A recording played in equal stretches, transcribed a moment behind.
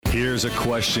Here's a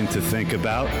question to think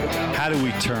about. How do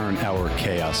we turn our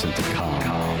chaos into calm,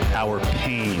 our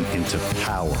pain into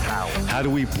power? How do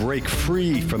we break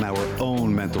free from our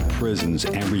own mental prisons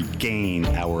and regain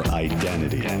our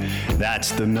identity?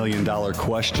 That's the million-dollar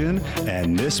question,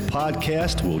 and this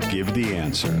podcast will give the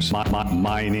answers.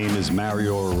 My name is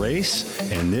Mario Race,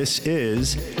 and this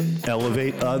is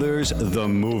Elevate Others, the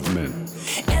Movement.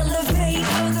 Elevate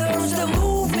others, the movement.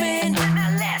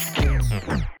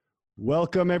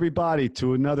 Welcome, everybody,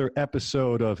 to another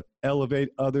episode of Elevate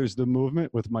Others, the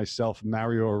Movement with myself,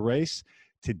 Mario Race.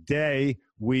 Today,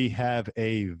 we have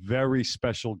a very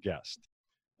special guest.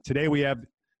 Today, we have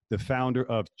the founder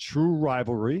of True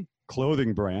Rivalry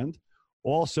clothing brand,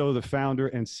 also the founder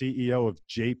and CEO of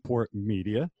J-Port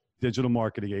Media, digital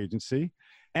marketing agency,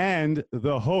 and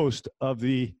the host of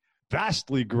the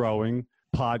vastly growing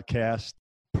podcast,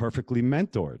 Perfectly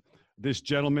Mentored. This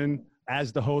gentleman,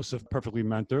 as the host of Perfectly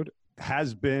Mentored,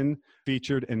 has been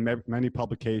featured in many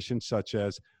publications such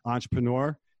as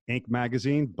Entrepreneur, Inc.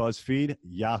 Magazine, BuzzFeed,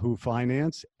 Yahoo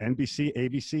Finance, NBC,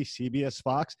 ABC, CBS,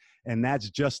 Fox, and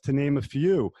that's just to name a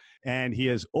few. And he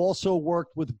has also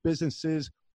worked with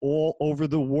businesses all over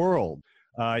the world.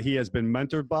 He has been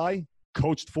mentored by,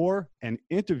 coached for, and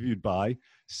interviewed by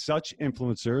such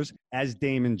influencers as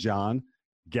Daymond John,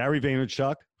 Gary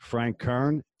Vaynerchuk, Frank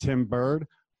Kern, Tim Bird,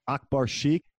 Akbar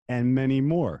Sheikh, and many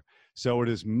more. So it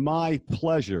is my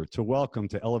pleasure to welcome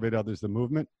to Elevate Others, the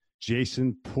Movement,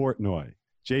 Jason Portnoy.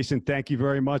 Jason, thank you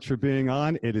very much for being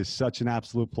on. It is such an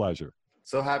absolute pleasure.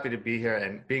 So happy to be here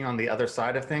and being on the other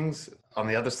side of things, on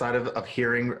the other side of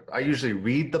hearing. I usually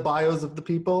read the bios of the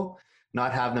people,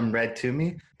 not have them read to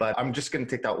me, but I'm just going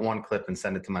to take that one clip and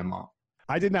send it to my mom.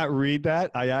 I did not read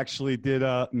that. I actually did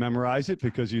memorize it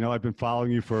because, I've been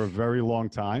following you for a very long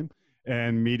time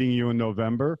and meeting you in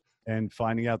November and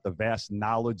finding out the vast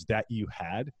knowledge that you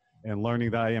had and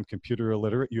learning that I am computer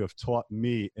illiterate. You have taught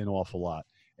me an awful lot,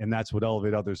 and that's what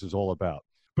Elevate Others is all about.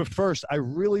 But first, I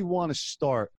really want to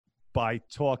start by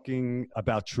talking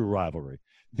about True Rivalry.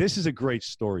 This is a great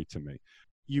story to me.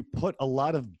 You put a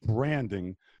lot of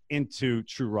branding into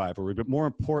True Rivalry, but more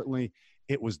importantly,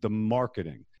 it was the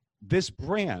marketing. This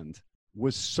brand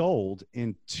was sold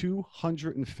in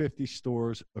 250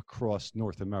 stores across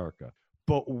North America.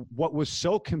 But what was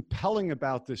so compelling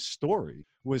about this story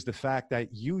was the fact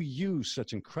that you used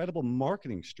such incredible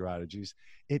marketing strategies.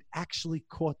 It actually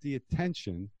caught the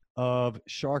attention of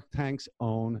Shark Tank's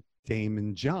own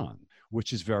Daymond John,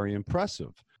 which is very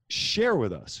impressive. Share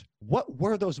with us, what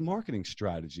were those marketing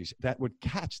strategies that would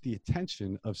catch the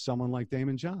attention of someone like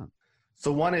Daymond John?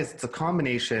 So one is it's a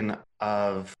combination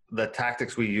of the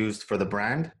tactics we used for the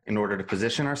brand in order to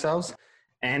position ourselves.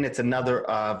 And it's another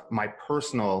of my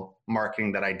personal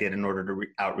marketing that I did in order to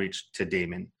outreach to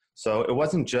Daymond. So it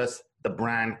wasn't just the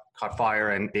brand caught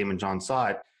fire and Daymond John saw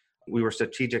it. We were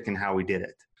strategic in how we did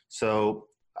it. So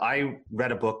I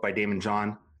read a book by Daymond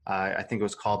John. I think it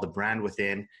was called The Brand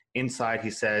Within. Inside, he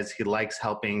says he likes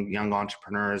helping young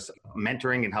entrepreneurs,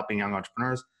 mentoring and helping young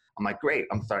entrepreneurs. I'm like, great,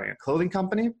 I'm starting a clothing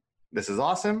company. This is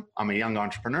awesome. I'm a young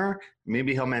entrepreneur.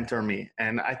 Maybe he'll mentor me.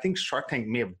 And I think Shark Tank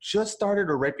may have just started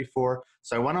or right before.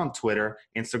 So I went on Twitter.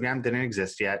 Instagram didn't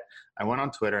exist yet. I went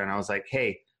on Twitter and I was like,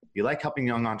 hey, you like helping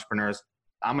young entrepreneurs?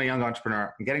 I'm a young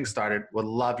entrepreneur. I'm getting started. Would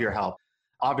love your help.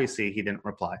 Obviously, he didn't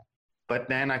reply. But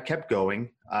then I kept going.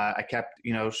 I kept,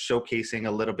 showcasing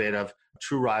a little bit of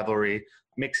True Rivalry,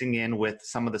 mixing in with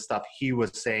some of the stuff he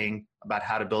was saying about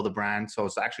how to build a brand. So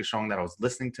it's actually showing that I was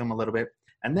listening to him a little bit.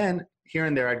 And then here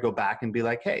and there, I'd go back and be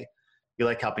like, hey, you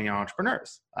like helping young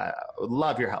entrepreneurs? I would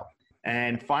love your help.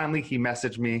 And finally, he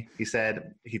messaged me. He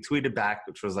tweeted back,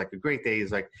 which was like a great day.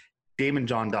 He's like,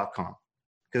 DaymondJohn.com.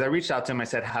 Because I reached out to him. I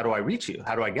said, how do I reach you?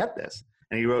 How do I get this?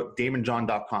 And he wrote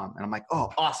DaymondJohn.com. And I'm like,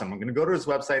 oh, awesome. I'm going to go to his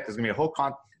website. There's going to be a whole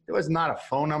There was not a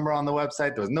phone number on the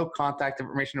website. There was no contact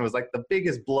information. It was like the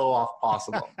biggest blow off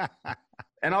possible.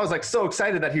 And I was like so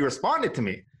excited that he responded to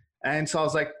me. And so I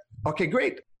was like, okay,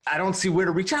 great. I don't see where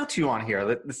to reach out to you on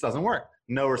here. This doesn't work.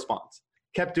 No response.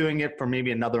 Kept doing it for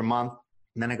maybe another month.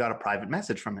 And then I got a private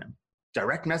message from him.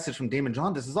 Direct message from Daymond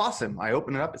John. This is awesome. I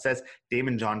open it up. It says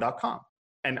DaymondJohn.com.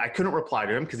 And I couldn't reply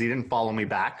to him because he didn't follow me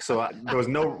back. So there was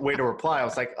no way to reply. I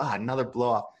was like, another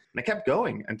blow up. And I kept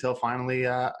going until finally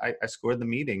I scored the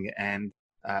meeting. And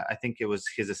I think it was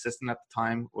his assistant at the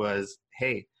time was,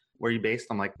 hey, where are you based?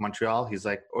 I'm like, Montreal. He's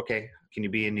like, okay, can you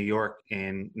be in New York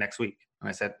next week? And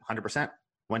I said, 100%.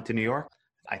 Went to New York.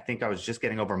 I think I was just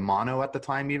getting over mono at the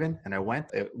time even. And I went.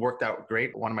 It worked out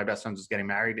great. One of my best friends was getting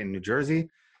married in New Jersey.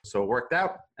 So it worked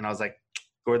out. And I was like,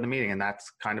 scored the meeting. And that's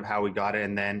kind of how we got it.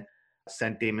 And then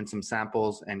sent Daymond some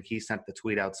samples. And he sent the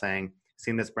tweet out saying,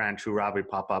 seeing this brand True Robbery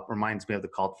pop up reminds me of the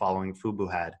cult following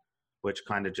Fubu had, which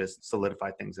kind of just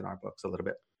solidified things in our books a little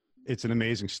bit. It's an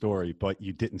amazing story, but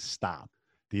you didn't stop.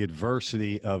 The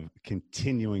adversity of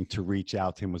continuing to reach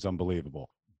out to him was unbelievable.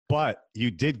 But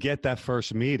you did get that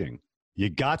first meeting. You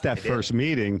got that first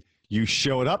meeting. You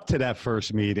showed up to that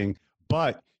first meeting,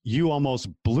 but you almost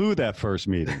blew that first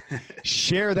meeting.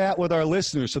 Share that with our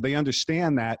listeners so they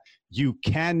understand that you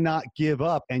cannot give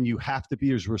up and you have to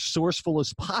be as resourceful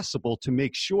as possible to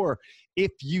make sure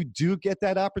if you do get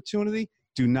that opportunity,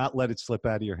 do not let it slip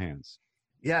out of your hands.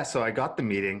 Yeah, so I got the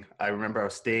meeting. I remember I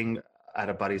was staying at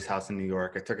a buddy's house in New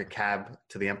York. I took a cab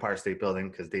to the Empire State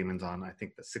Building because Damon's on, I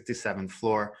think, the 67th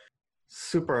floor.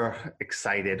 Super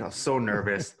excited. I was so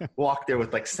nervous. Walked there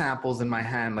with like samples in my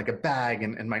hand, like a bag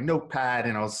and my notepad.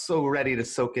 And I was so ready to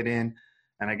soak it in.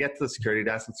 And I get to the security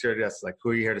desk and security desk is like,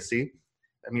 who are you here to see?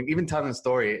 I mean, even telling the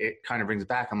story, it kind of brings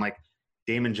back. I'm like,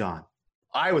 Damon John.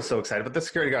 I was so excited, but the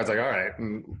security guard's like, all right,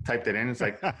 and typed it in. It's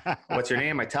like, what's your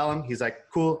name? I tell him. He's like,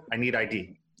 cool, I need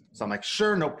ID. So I'm like,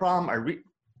 sure, no problem.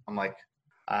 I'm like,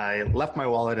 I left my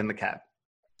wallet in the cab.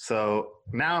 So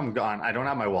now I'm gone. I don't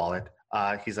have my wallet.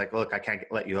 He's like, look, I can't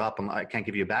let you up. I can't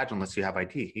give you a badge unless you have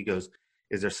ID. He goes,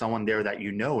 is there someone there that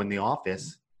you know in the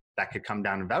office that could come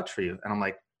down and vouch for you? And I'm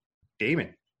like,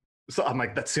 Damon. So I'm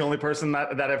like, that's the only person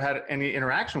that I've had any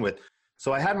interaction with.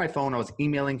 So I had my phone. I was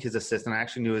emailing his assistant. I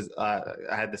actually knew I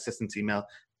had the assistant's email.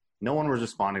 No one was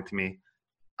responding to me.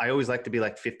 I always like to be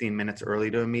like 15 minutes early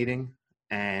to a meeting.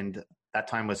 And that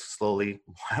time was slowly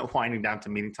winding down to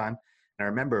meeting time. And I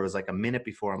remember it was like a minute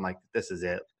before. I'm like, this is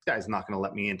it. This guy's not going to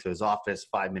let me into his office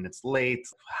 5 minutes late.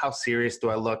 How serious do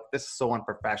I look? This is so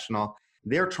unprofessional.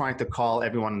 They're trying to call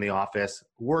everyone in the office.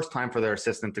 Worst time for their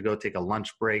assistant to go take a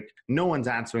lunch break. No one's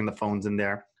answering the phones in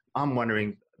there. I'm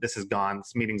wondering, this is gone.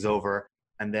 This meeting's over.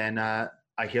 And then I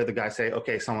hear the guy say,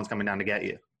 okay, someone's coming down to get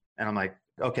you. And I'm like,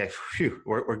 okay, phew,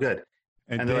 we're good.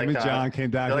 And Damon like, John came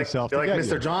down himself. They're like,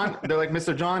 Mr. John. They're like,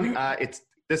 Mr. John,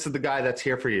 this is the guy that's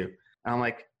here for you. And I'm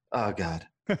like, oh God.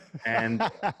 And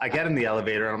I get in the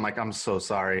elevator and I'm like, I'm so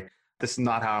sorry. This is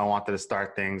not how I wanted to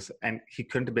start things. And he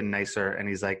couldn't have been nicer. And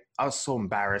he's like, I was so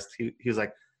embarrassed. He was like,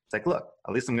 it's like, look,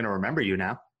 at least I'm going to remember you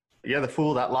now. You're the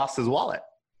fool that lost his wallet.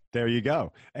 There you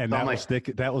go. And so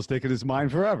that will stick in his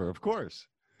mind forever, of course.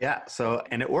 Yeah. So,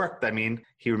 and it worked. I mean,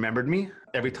 he remembered me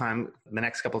every time. The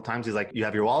next couple of times he's like, you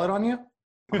have your wallet on you?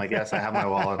 I'm like, yes, I have my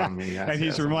wallet on me. Yes, and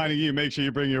he's reminding you, make sure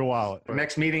you bring your wallet.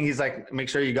 Next meeting, he's like, make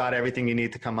sure you got everything you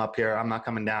need to come up here. I'm not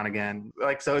coming down again.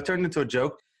 Like, so it turned into a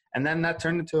joke. And then that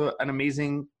turned into an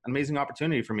amazing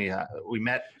opportunity for me. We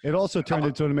met. It also turned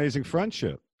into an amazing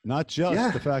friendship. Not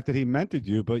just the fact that he mentored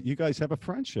you, but you guys have a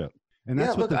friendship. And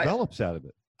that's what develops out of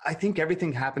it. I think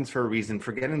everything happens for a reason.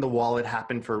 Forgetting the wallet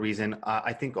happened for a reason.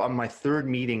 I think on my third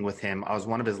meeting with him, I was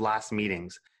one of his last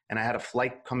meetings. And I had a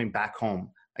flight coming back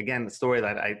home. Again, the story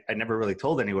that I never really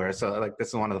told anywhere. So like, this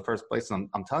is one of the first places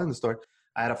I'm telling the story.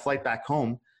 I had a flight back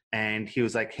home and he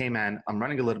was like, hey man, I'm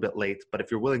running a little bit late, but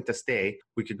if you're willing to stay,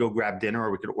 we could go grab dinner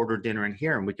or we could order dinner in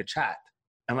here and we could chat.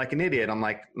 And like an idiot, I'm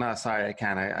like, no, sorry, I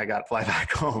can't. I got to fly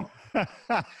back home.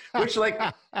 Which like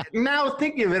now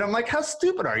thinking of it, I'm like, how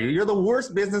stupid are you? You're the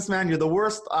worst businessman. You're the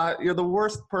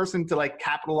worst person to like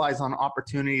capitalize on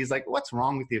opportunities. Like, what's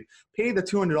wrong with you? Pay the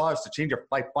 $200 to change your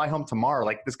flight, fly home tomorrow.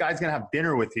 Like this guy's going to have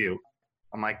dinner with you.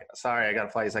 I'm like, sorry, I got to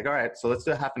fly. He's like, all right, so let's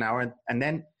do a half an hour. And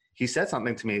then he said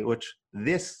something to me, which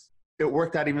it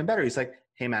worked out even better. He's like,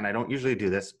 hey man, I don't usually do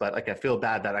this, but like, I feel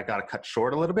bad that I got to cut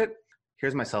short a little bit.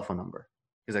 Here's my cell phone number.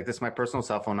 He's like, this is my personal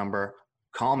cell phone number.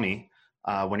 Call me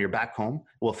when you're back home.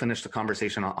 We'll finish the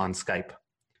conversation on Skype.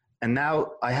 And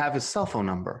now I have his cell phone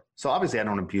number. So obviously I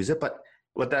don't abuse it, but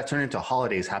what that turned into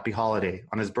holidays, happy holiday.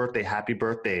 On his birthday, happy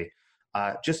birthday.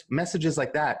 Just messages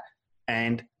like that.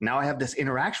 And now I have this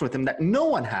interaction with him that no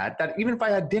one had, that even if I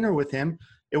had dinner with him,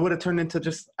 it would have turned into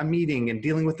just a meeting and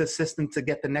dealing with the assistant to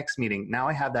get the next meeting. Now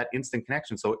I have that to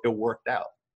connection. So it worked out.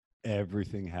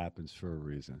 Everything happens for a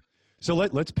reason. So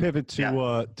let's pivot to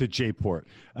Jport.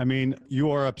 I mean, you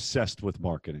are obsessed with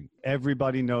marketing.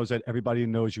 Everybody knows that. Everybody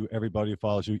knows you. Everybody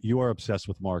follows you. You are obsessed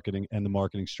with marketing and the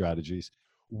marketing strategies.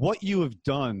 What you have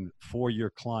done for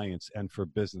your clients and for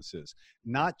businesses,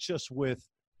 not just with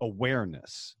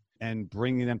awareness and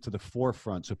bringing them to the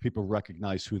forefront so people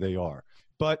recognize who they are,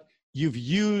 but you've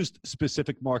used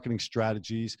specific marketing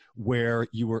strategies where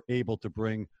you were able to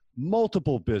bring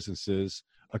multiple businesses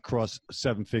across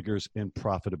 7 figures in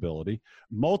profitability,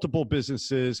 multiple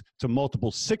businesses to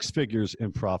multiple 6 figures in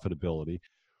profitability.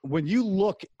 When you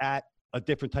look at a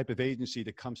different type of agency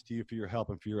that comes to you for your help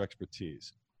and for your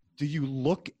expertise, do you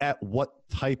look at what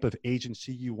type of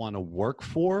agency you want to work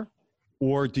for?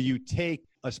 Or do you take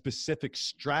a specific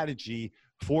strategy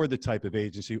for the type of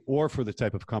agency or for the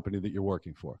type of company that you're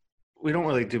working for? We don't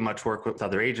really do much work with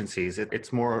other agencies.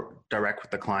 It's more direct with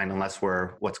the client unless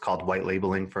we're what's called white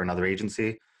labeling for another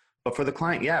agency. But for the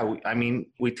client, yeah,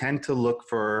 we tend to look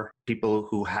for people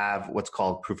who have what's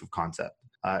called proof of concept,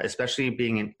 especially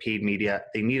being in paid media.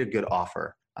 They need a good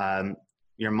offer.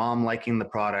 Your mom liking the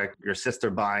product, your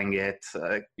sister buying it,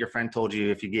 your friend told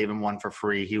you if you gave him one for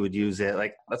free, he would use it.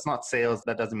 Like, that's not sales.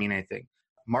 That doesn't mean anything.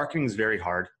 Marketing is very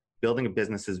hard. Building a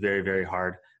business is very, very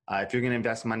hard. If you're going to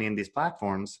invest money in these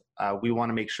platforms, we want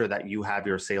to make sure that you have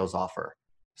your sales offer.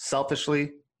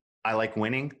 Selfishly, I like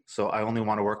winning. So I only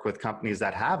want to work with companies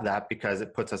that have that because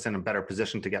it puts us in a better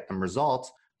position to get them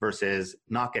results versus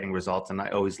not getting results. And I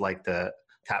always like to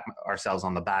tap ourselves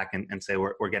on the back and say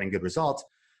we're getting good results,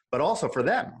 but also for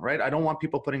them, right? I don't want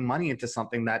people putting money into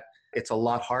something that it's a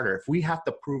lot harder. If we have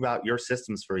to prove out your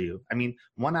systems for you, I mean,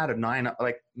 9 out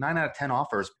of 10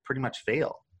 offers pretty much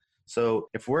fail. So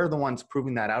if we're the ones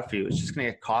proving that out for you, it's just going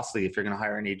to get costly if you're going to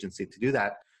hire an agency to do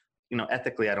that.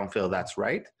 Ethically, I don't feel that's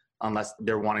right unless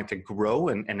they're wanting to grow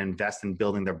and invest in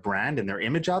building their brand and their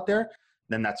image out there,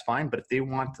 then that's fine. But if they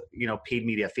want, paid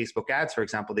media, Facebook ads, for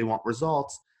example, they want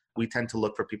results, we tend to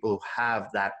look for people who have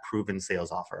that proven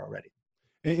sales offer already.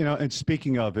 And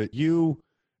speaking of it,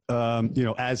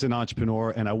 as an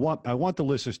entrepreneur, and I want the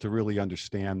listeners to really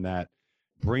understand that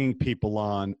bringing people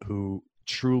on who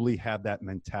truly have that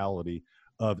mentality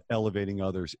of elevating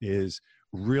others is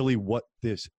really what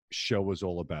this show is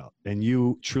all about. And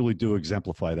you truly do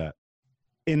exemplify that.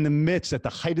 In at the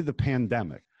height of the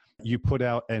pandemic, you put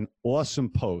out an awesome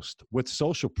post with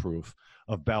social proof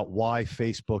about why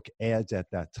Facebook ads at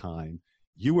that time,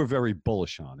 you were very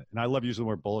bullish on it. And I love using the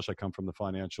word bullish. I come from the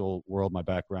financial world, my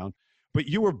background, but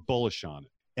you were bullish on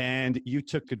it. And you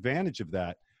took advantage of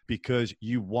that because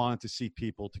you wanted to see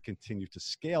people to continue to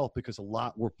scale because a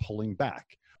lot were pulling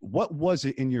back. What was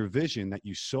it in your vision that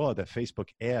you saw that Facebook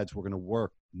ads were going to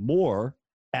work more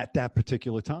at that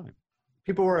particular time?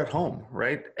 People were at home,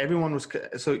 right? Everyone was,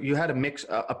 so you had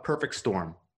a perfect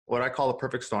storm, what I call a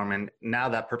perfect storm. And now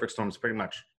that perfect storm is pretty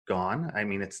much gone. I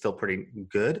mean, it's still pretty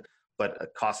good,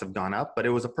 but costs have gone up. But it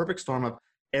was a perfect storm of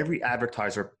every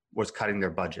advertiser was cutting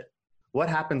their budget. What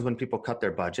happens when people cut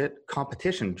their budget?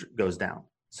 Competition goes down.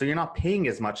 So you're not paying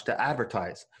as much to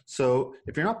advertise. So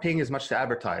if you're not paying as much to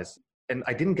advertise, and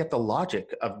I didn't get the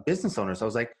logic of business owners, I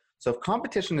was like, so if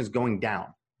competition is going down,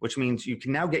 which means you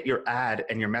can now get your ad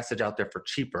and your message out there for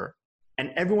cheaper,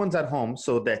 and everyone's at home,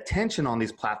 so the attention on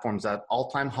these platforms at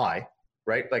all-time high,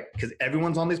 right? Like, because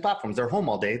everyone's on these platforms, they're home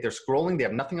all day, they're scrolling, they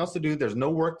have nothing else to do, there's no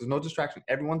work, there's no distraction,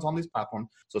 everyone's on these platforms.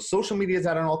 So social media is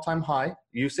at an all-time high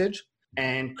usage,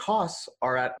 and costs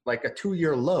are at like a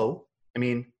 2-year low. I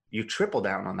mean, you triple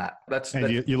down on that.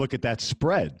 You look at that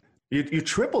spread. You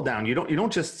triple down. You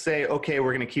don't just say, okay,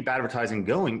 we're going to keep advertising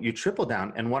going. You triple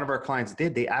down. And one of our clients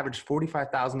did. They averaged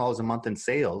 $45,000 a month in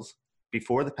sales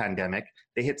before the pandemic.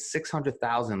 They hit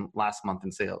 $600,000 last month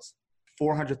in sales,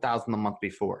 $400,000 the month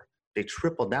before. They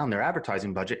tripled down their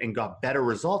advertising budget and got better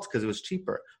results because it was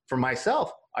cheaper. For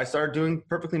myself, I started doing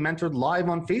Perfectly Mentored live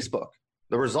on Facebook.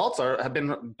 The results have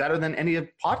been better than any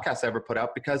podcast I ever put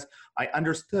out because I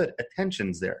understood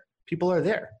attention's there. People are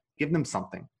there. Give them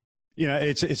something.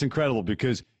 It's incredible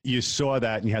because you saw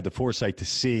that and you had the foresight to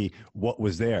see what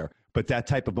was there. But that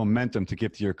type of momentum to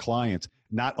give to your clients,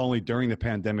 not only during the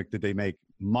pandemic did they make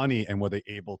money and were they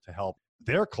able to help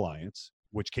their clients,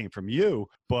 which came from you,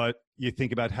 but you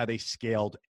think about how they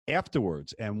scaled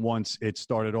afterwards. And once it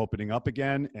started opening up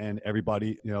again and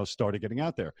everybody, started getting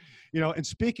out there, and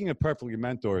speaking of Perfectly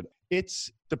Mentored,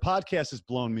 the podcast has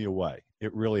blown me away.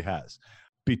 It really has.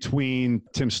 Between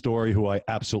Tim Story, who I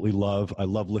absolutely love. I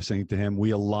love listening to him.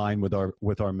 We align with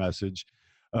our message.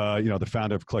 The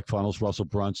founder of ClickFunnels, Russell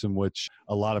Brunson, which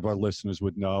a lot of our listeners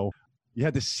would know. You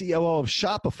had the COO of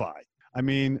Shopify. I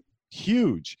mean,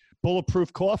 huge.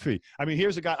 Bulletproof Coffee. I mean,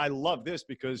 here's a guy, I love this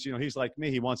because, he's like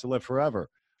me. He wants to live forever.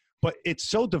 But it's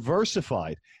so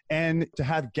diversified. And to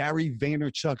have Gary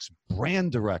Vaynerchuk's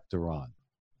brand director on,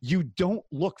 you don't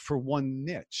look for one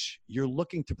niche. You're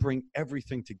looking to bring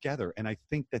everything together. And I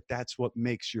think that that's what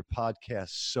makes your podcast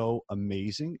so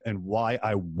amazing and why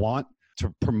I want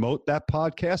to promote that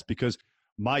podcast, because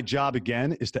my job,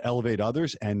 again, is to elevate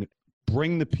others and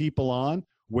bring the people on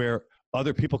where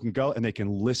other people can go and they can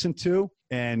listen to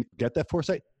and get that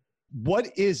foresight.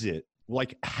 What is it?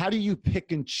 Like, how do you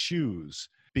pick and choose?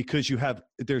 Because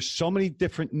there's so many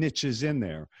different niches in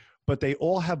there, but they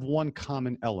all have one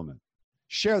common element.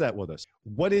 Share that with us.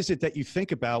 What is it that you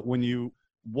think about when you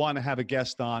want to have a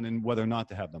guest on and whether or not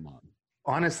to have them on?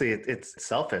 Honestly, it's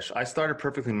selfish. I started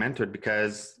Perfectly Mentored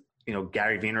because,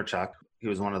 Gary Vaynerchuk, he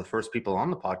was one of the first people on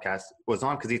the podcast, was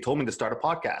on because he told me to start a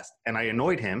podcast. And I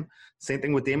annoyed him. Same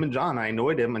thing with Damon John. I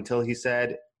annoyed him until he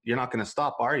said, "You're not going to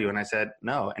stop, are you?" And I said,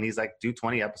 "No." And he's like, "Do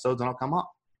 20 episodes and I'll come on."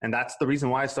 And that's the reason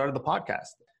why I started the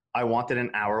podcast. I wanted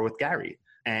an hour with Gary.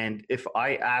 And if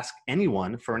I ask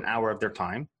anyone for an hour of their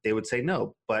time, they would say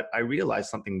no. But I realized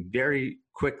something very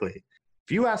quickly.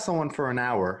 If you ask someone for an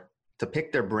hour to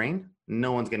pick their brain,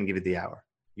 no one's going to give you the hour.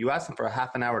 You ask them for a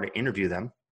half an hour to interview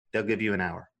them, they'll give you an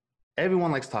hour.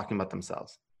 Everyone likes talking about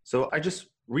themselves. So I just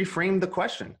reframed the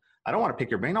question. I don't want to pick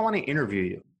your brain. I want to interview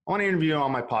you. I want to interview you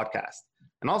on my podcast.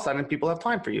 And all of a sudden, people have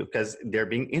time for you because they're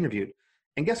being interviewed.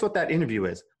 And guess what that interview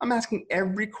is? I'm asking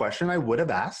every question I would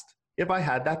have asked if I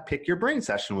had that pick your brain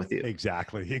session with you.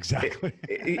 Exactly.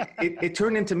 It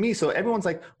turned into me. So everyone's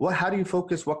like, well, how do you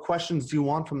focus? What questions do you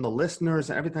want from the listeners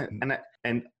and everything?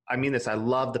 And I mean this, I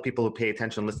love the people who pay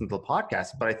attention and listen to the podcast,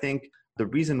 but I think the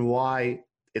reason why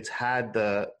it's had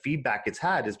the feedback it's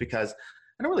had is because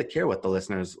I don't really care what the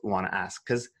listeners want to ask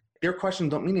because their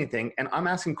questions don't mean anything. And I'm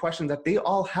asking questions that they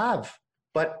all have,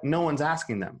 but no one's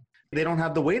asking them. They don't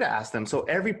have the way to ask them. So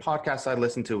every podcast I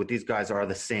listen to with these guys are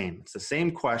the same. It's the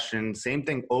same question, same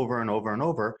thing over and over and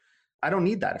over. I don't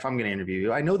need that if I'm going to interview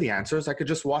you. I know the answers. I could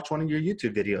just watch one of your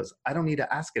YouTube videos. I don't need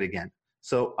to ask it again.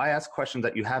 So I ask questions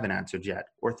that you haven't answered yet,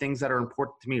 or things that are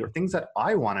important to me, or things that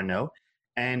I want to know.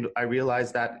 And I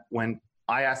realize that when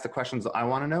I ask the questions that I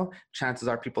want to know, chances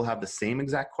are people have the same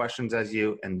exact questions as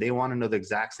you, and they want to know the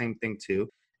exact same thing too.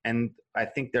 And I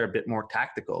think they're a bit more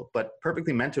tactical. But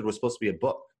Perfectly Mentored was supposed to be a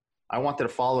book. I wanted to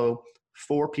follow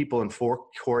 4 people in 4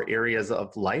 core areas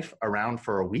of life around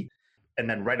for a week and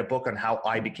then write a book on how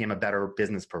I became a better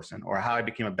business person or how I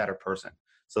became a better person.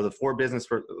 So the 4 business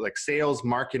for like sales,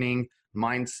 marketing,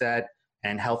 mindset,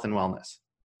 and health and wellness.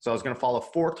 So I was going to follow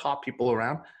 4 top people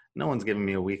around. No one's giving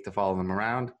me a week to follow them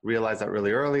around. Realized that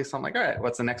really early. So I'm like, all right,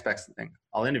 what's the next best thing?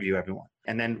 I'll interview everyone.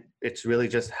 And then it's really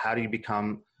just how do you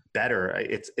become better?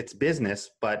 It's business,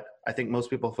 but I think most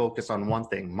people focus on one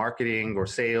thing, marketing or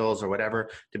sales or whatever.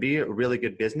 To be a really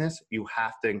good business, you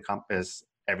have to encompass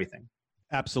everything.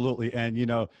 Absolutely. And,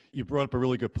 you brought up a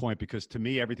really good point because to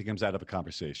me, everything comes out of a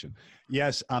conversation.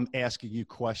 Yes, I'm asking you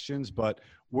questions, but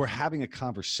we're having a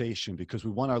conversation because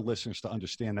we want our listeners to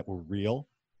understand that we're real,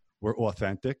 we're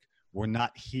authentic, we're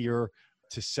not here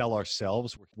to sell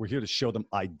ourselves. We're here to show them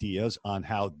ideas on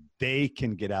how they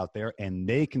can get out there and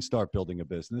they can start building a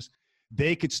business.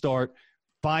 They could start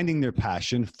finding their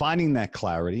passion, finding that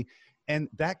clarity. And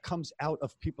that comes out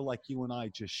of people like you and I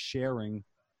just sharing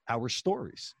our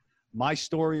stories. My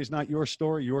story is not your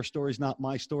story is not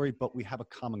my story, but we have a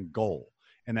common goal.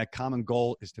 And that common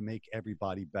goal is to make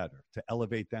everybody better, to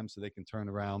elevate them so they can turn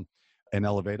around and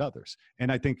elevate others.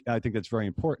 And I think that's very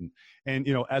important. And,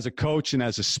 as a coach and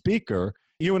as a speaker,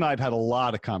 you and I have had a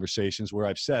lot of conversations where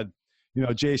I've said,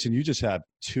 Jason, you just have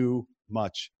too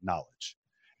much knowledge.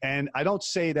 And I don't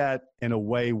say that in a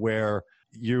way where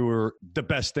you're the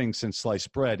best thing since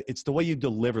sliced bread. It's the way you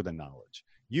deliver the knowledge.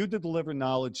 You deliver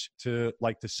knowledge to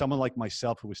someone like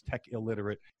myself who was tech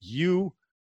illiterate. You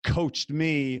coached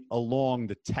me along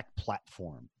the tech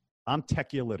platform. I'm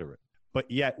tech illiterate. But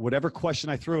yet, whatever question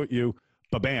I threw at you,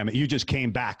 bam, you just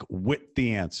came back with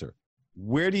the answer.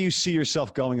 Where do you see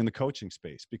yourself going in the coaching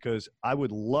space? Because I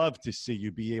would love to see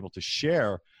you be able to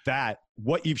share that,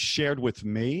 what you've shared with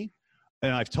me.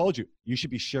 And I've told you, you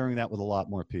should be sharing that with a lot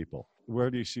more people. Where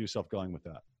do you see yourself going with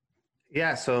that?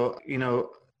 Yeah. So,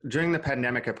 during the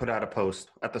pandemic, I put out a post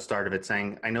at the start of it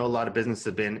saying, I know a lot of businesses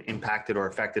have been impacted or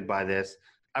affected by this.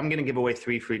 I'm going to give away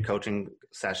 3 free coaching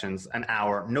sessions, an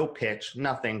hour, no pitch,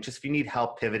 nothing. Just if you need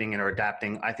help pivoting or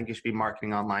adapting, I think you should be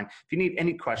marketing online. If you need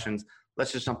any questions,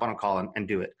 let's just jump on a call and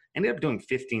do it. I ended up doing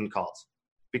 15 calls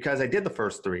because I did the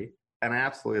first 3 and I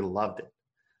absolutely loved it.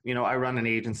 I run an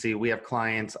agency. We have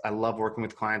clients. I love working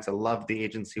with clients. I love the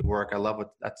agency work. I love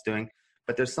what that's doing.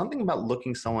 But there's something about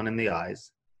looking someone in the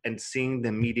eyes and seeing the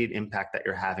immediate impact that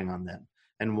you're having on them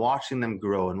and watching them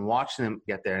grow and watching them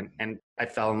get there. And I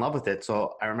fell in love with it.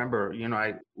 So I remember,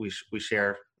 we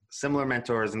share similar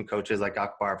mentors and coaches like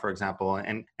Akbar, for example,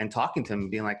 and talking to him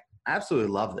and being like, I absolutely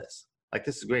love this. Like,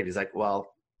 this is great. He's like,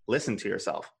 well, listen to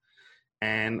yourself.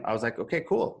 And I was like, okay,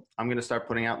 cool. I'm going to start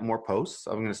putting out more posts.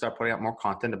 I'm going to start putting out more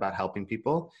content about helping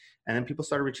people. And then people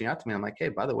started reaching out to me. I'm like, hey,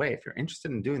 by the way, if you're interested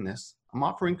in doing this, I'm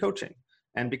offering coaching.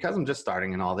 And because I'm just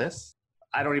starting in all this,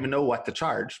 I don't even know what to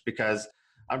charge because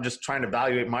I'm just trying to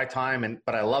evaluate my time,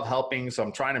 but I love helping. So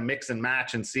I'm trying to mix and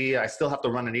match and see. I still have to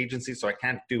run an agency, so I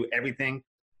can't do everything.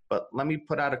 But let me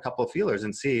put out a couple of feelers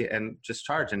and see and just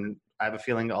charge. And I have a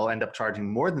feeling I'll end up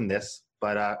charging more than this,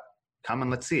 but come and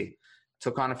let's see.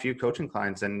 Took on a few coaching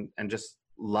clients and just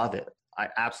love it. I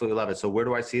absolutely love it. So where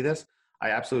do I see this? I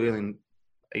absolutely,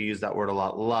 I use that word a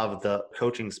lot, love the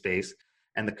coaching space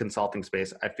and the consulting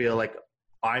space. I feel like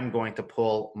I'm going to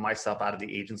pull myself out of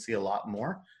the agency a lot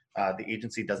more. The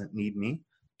agency doesn't need me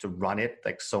to run it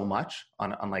like so much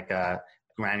on like a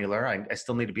granular. I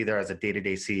still need to be there as a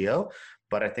day-to-day CEO,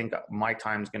 but I think my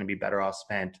time is going to be better off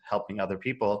spent helping other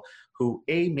people who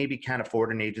A, maybe can't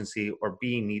afford an agency, or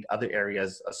B, need other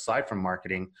areas aside from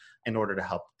marketing in order to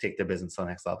help take their business to the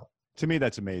next level. To me,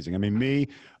 that's amazing. I mean,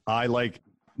 I like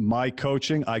my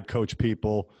coaching. I coach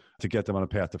people to get them on a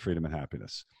path to freedom and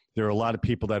happiness. There are a lot of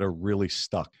people that are really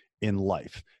stuck in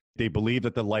life. They believe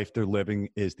that the life they're living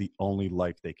is the only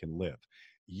life they can live.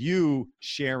 You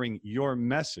sharing your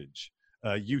message,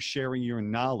 you sharing your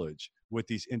knowledge with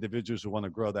these individuals who want to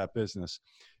grow that business,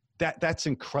 that's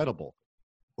incredible.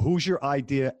 Who's your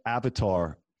idea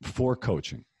avatar for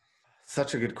coaching?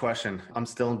 Such a good question. I'm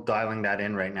still dialing that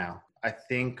in right now. I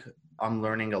think I'm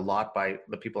learning a lot by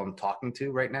the people I'm talking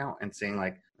to right now and saying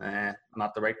like, I'm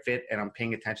not the right fit. And I'm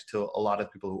paying attention to a lot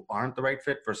of people who aren't the right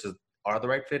fit versus are the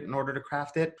right fit in order to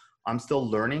craft it. I'm still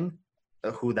learning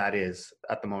who that is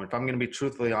at the moment. If I'm going to be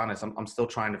truthfully honest, I'm still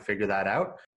trying to figure that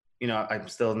out. You know, I'm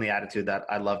still in the attitude that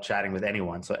I love chatting with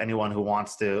anyone. So anyone who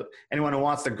wants to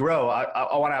grow,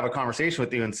 I want to have a conversation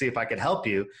with you and see if I could help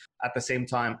you. At the same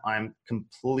time, I'm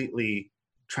completely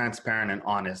transparent and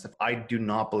honest. If I do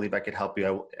not believe I could help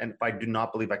you, and if I do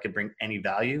not believe I could bring any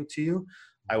value to you,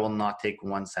 I will not take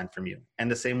 1 cent from you. And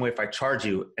the same way, if I charge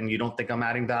you and you don't think I'm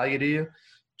adding value to you,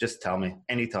 just tell me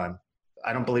anytime.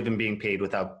 I don't believe in being paid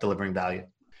without delivering value.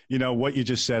 You know, what you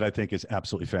just said, I think is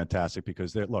absolutely fantastic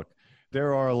because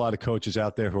there are a lot of coaches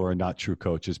out there who are not true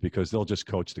coaches because they'll just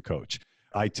coach the coach.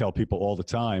 I tell people all the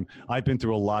time, I've been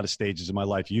through a lot of stages in my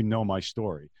life. You know my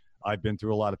story. I've been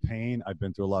through a lot of pain. I've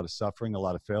been through a lot of suffering, a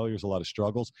lot of failures, a lot of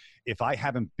struggles. If I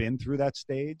haven't been through that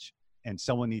stage and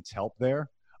someone needs help there,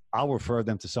 I'll refer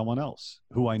them to someone else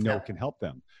who I know can help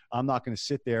them. I'm not going to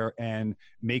sit there and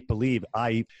make believe.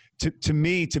 To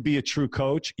me, to be a true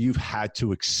coach, you've had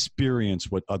to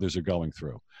experience what others are going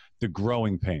through, the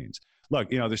growing pains.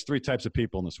 Look, you know, there's 3 types of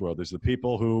people in this world. There's the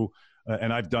people who,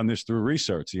 and I've done this through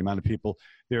research, the amount of people,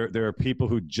 there are people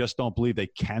who just don't believe they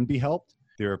can be helped.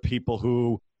 There are people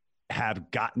who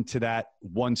have gotten to that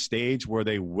one stage where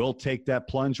they will take that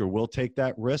plunge or will take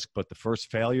that risk, but the first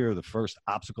failure or the first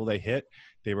obstacle they hit,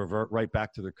 they revert right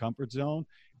back to their comfort zone.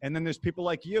 And then there's people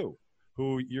like you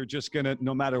who you're just going to,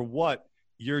 no matter what,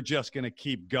 you're just going to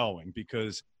keep going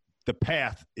because the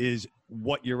path is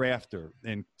what you're after.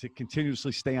 And to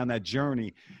continuously stay on that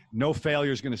journey, no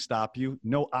failure is going to stop you.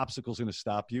 No obstacle is going to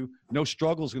stop you. No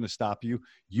struggle is going to stop you.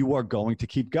 You are going to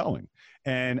keep going.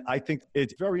 And I think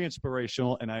it's very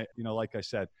inspirational. And like I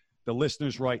said, the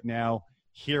listeners right now,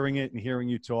 hearing it and hearing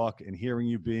you talk and hearing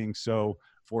you being so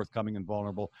forthcoming and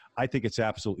vulnerable, I think it's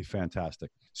absolutely fantastic.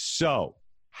 So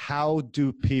how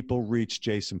do people reach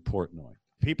Jason Portnoy?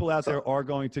 People out there are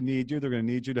going to need you. They're going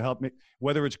to need you to help me,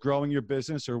 whether it's growing your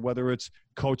business or whether it's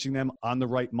coaching them on the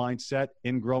right mindset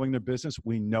in growing their business.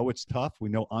 We know it's tough. We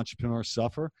know entrepreneurs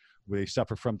suffer. They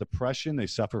suffer from depression. They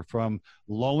suffer from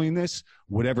loneliness,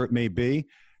 whatever it may be.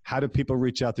 How do people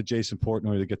reach out to Jason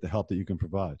Portnoy to get the help that you can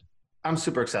provide? I'm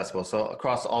super accessible. So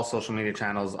across all social media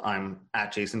channels, I'm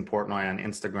at Jason Portnoy on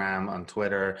Instagram, on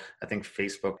Twitter. I think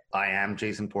Facebook, I am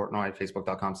Jason Portnoy,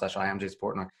 facebook.com/I am Jason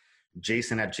Portnoy.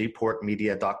 Jason at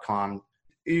gportmedia.com.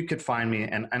 You could find me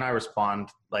and I respond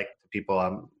like to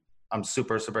people. I'm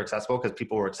super, super accessible because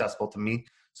people were accessible to me.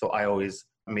 So I always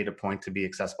made a point to be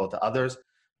accessible to others.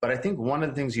 But I think one of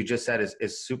the things you just said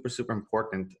is super, super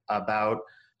important about,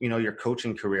 you know, your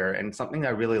coaching career. And something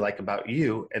I really like about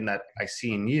you and that I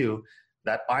see in you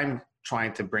that I'm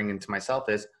trying to bring into myself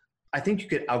is I think you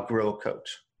could outgrow a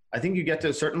coach. I think you get to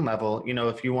a certain level, you know,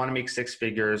 if you want to make 6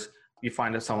 figures, you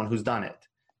find someone who's done it.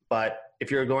 But if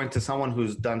you're going to someone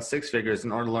who's done 6 figures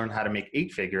in order to learn how to make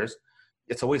 8 figures,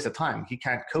 it's a waste of time. He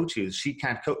can't coach you. She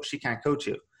can't coach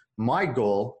you. My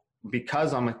goal,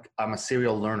 because I'm a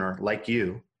serial learner like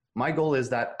you, my goal is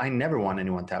that I never want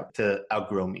anyone to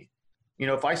outgrow me. You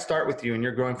know, if I start with you and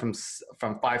you're growing from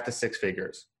 5 to 6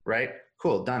 figures, right?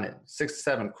 Cool, done it. 6 to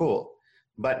 7, cool.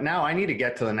 But now I need to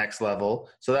get to the next level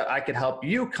so that I could help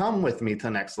you come with me to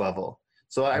the next level.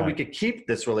 So we could keep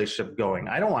this relationship going.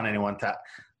 I don't want anyone to,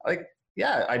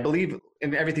 I believe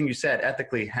in everything you said,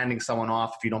 ethically handing someone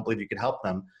off if you don't believe you could help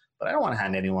them. But I don't want to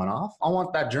hand anyone off. I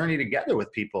want that journey together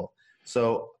with people.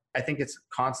 So I think it's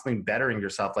constantly bettering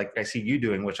yourself like I see you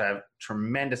doing, which I have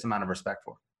tremendous amount of respect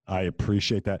for. I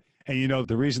appreciate that. And, you know,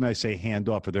 the reason I say hand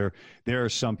off, there are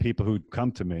some people who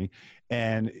come to me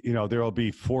and, you know, there will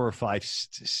be 4 or 5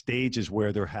 stages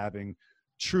where they're having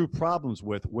true problems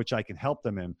with, which I can help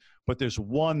them in. But there's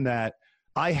one that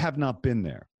I have not been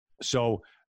there. So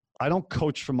I don't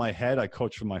coach from my head. I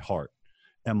coach from my heart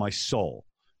and my soul,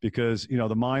 because,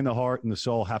 the mind, the heart, and the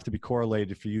soul have to be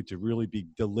correlated for you to really be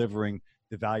delivering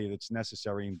the value that's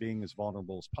necessary and being as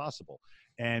vulnerable as possible.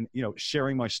 And,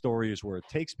 sharing my story is where it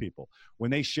takes people.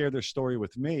 When they share their story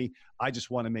with me, I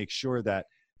just want to make sure that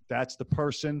that's the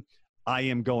person I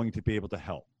am going to be able to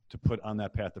help to put on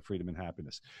that path of freedom and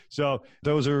happiness. So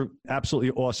those are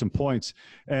absolutely awesome points.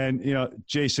 And,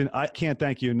 Jason, I can't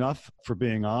thank you enough for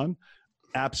being on.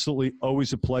 Absolutely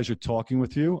always a pleasure talking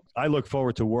with you. I look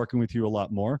forward to working with you a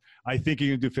lot more. I think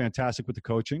you're going to do fantastic with the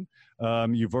coaching.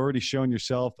 You've already shown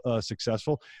yourself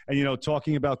successful. And,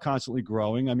 talking about constantly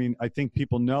growing, I think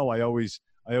people know I always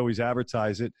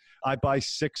advertise it. I buy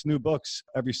 6 new books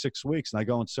every 6 weeks, and I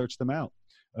go and search them out.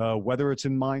 Whether it's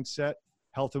in mindset,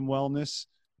 health and wellness,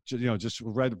 just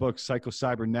read the book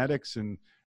Psycho-Cybernetics, and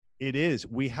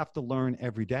we have to learn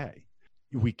every day.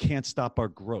 We can't stop our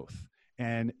growth.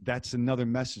 And that's another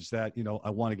message that, I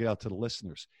want to get out to the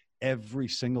listeners every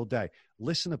single day.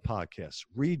 Listen to podcasts,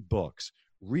 read books,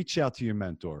 reach out to your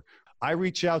mentor. I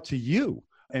reach out to you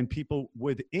and people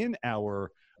within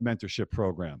our mentorship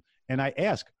program, and I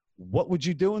ask, what would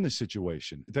you do in this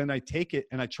situation? Then I take it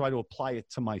and I try to apply it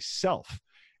to myself.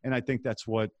 And I think that's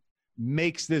what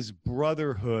makes this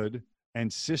brotherhood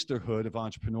and sisterhood of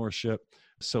entrepreneurship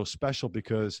so special,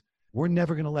 because we're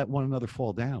never going to let one another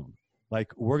fall down. Like,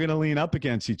 we're going to lean up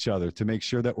against each other to make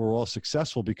sure that we're all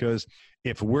successful, because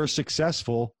if we're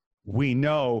successful, we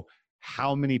know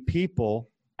how many people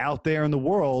out there in the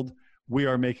world we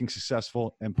are making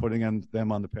successful and putting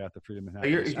them on the path of freedom and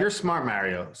happiness. You're smart,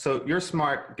 Mario. So you're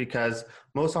smart because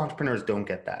most entrepreneurs don't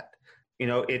get that.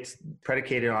 It's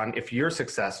predicated on, if you're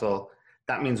successful,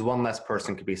 that means one less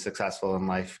person could be successful in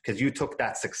life because you took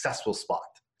that successful spot.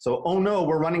 So, oh no,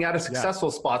 we're running out of successful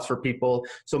spots for people.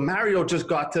 So Mario just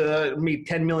got to meet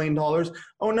 $10 million.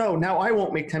 Oh no, now I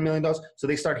won't make $10 million. So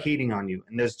they start hating on you,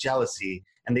 and there's jealousy,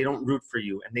 and they don't root for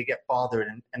you, and they get bothered,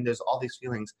 and there's all these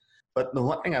feelings. But the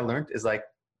one thing I learned is, like,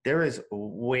 there is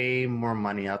way more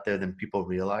money out there than people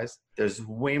realize. There's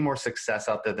way more success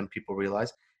out there than people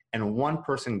realize. And one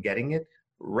person getting it,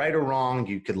 right or wrong,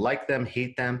 you could like them,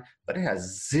 hate them, but it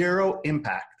has zero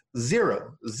impact.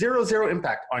 Zero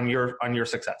impact on your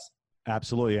success.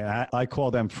 Absolutely. I call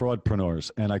them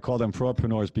fraudpreneurs, and I call them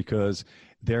fraudpreneurs because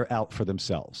they're out for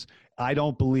themselves. I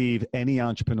don't believe an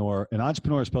entrepreneur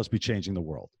is supposed to be changing the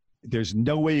world. There's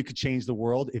no way you could change the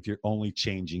world if you're only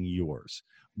changing yours.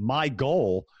 My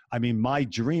goal, my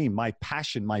dream, my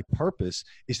passion, my purpose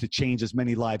is to change as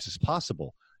many lives as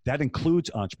possible. That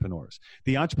includes entrepreneurs.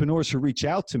 The entrepreneurs who reach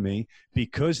out to me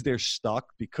because they're stuck,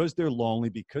 because they're lonely,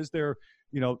 because they're,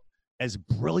 as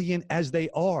brilliant as they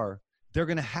are, they're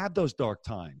going to have those dark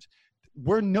times.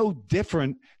 We're no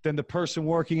different than the person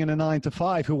working in a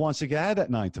 9-to-5 who wants to get out of that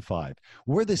 9-to-5.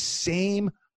 We're the same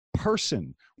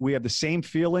person. We have the same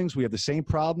feelings. We have the same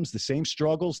problems, the same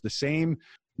struggles, the same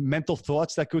mental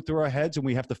thoughts that go through our heads, and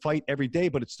we have to fight every day,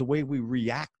 but it's the way we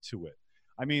react to it.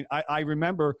 I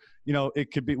remember,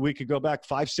 we could go back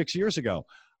 5-6 years ago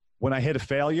when I hit a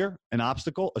failure, an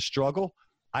obstacle, a struggle,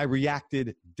 I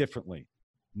reacted differently,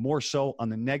 more so on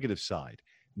the negative side.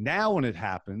 Now when it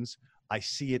happens, I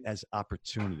see it as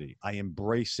opportunity. I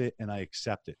embrace it and I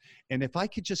accept it. And if I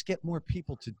could just get more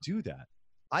people to do that,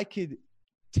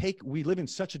 we live in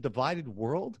such a divided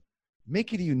world,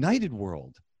 make it a united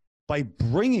world by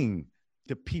bringing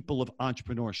the people of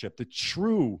entrepreneurship, the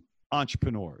true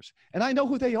entrepreneurs. And I know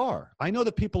who they are. I know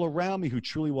the people around me who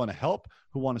truly want to help,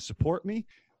 who want to support me.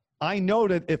 I know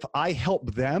that if I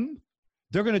help them,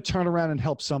 they're going to turn around and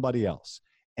help somebody else.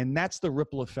 And that's the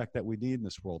ripple effect that we need in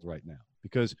this world right now,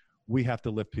 because we have to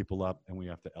lift people up and we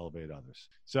have to elevate others.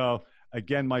 So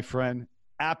again, my friend,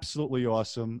 absolutely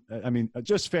awesome.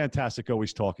 Just fantastic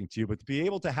always talking to you, but to be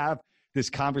able to have this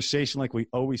conversation like we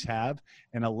always have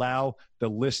and allow the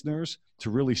listeners to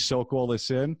really soak all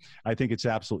this in, I think it's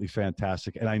absolutely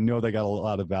fantastic. And I know they got a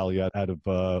lot of value out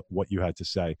of what you had to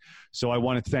say. So I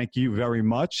want to thank you very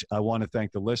much. I want to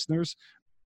thank the listeners.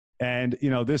 And,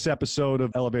 this episode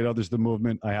of Elevate Others, the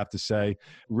Movement, I have to say,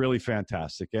 really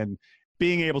fantastic. And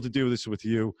being able to do this with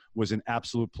you was an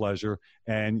absolute pleasure.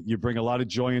 And you bring a lot of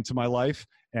joy into my life.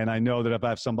 And I know that if I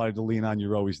have somebody to lean on,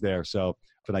 you're always there. So,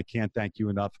 but I can't thank you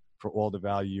enough for all the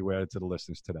value you added to the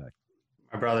listeners today.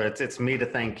 My brother, it's me to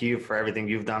thank you for everything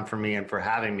you've done for me and for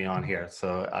having me on here.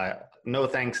 So no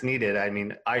thanks needed.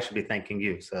 I should be thanking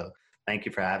you. So thank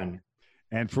you for having me.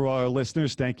 And for our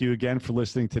listeners, thank you again for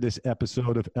listening to this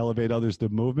episode of Elevate Others, the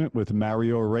Movement with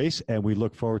Mario Race. And we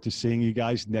look forward to seeing you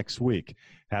guys next week.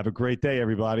 Have a great day,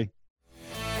 everybody.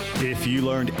 If you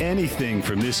learned anything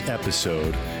from this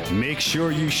episode, make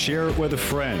sure you share it with a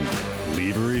friend,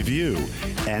 leave a review,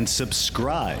 and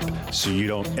subscribe so you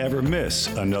don't ever miss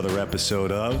another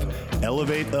episode of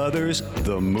Elevate Others,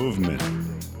 the Movement.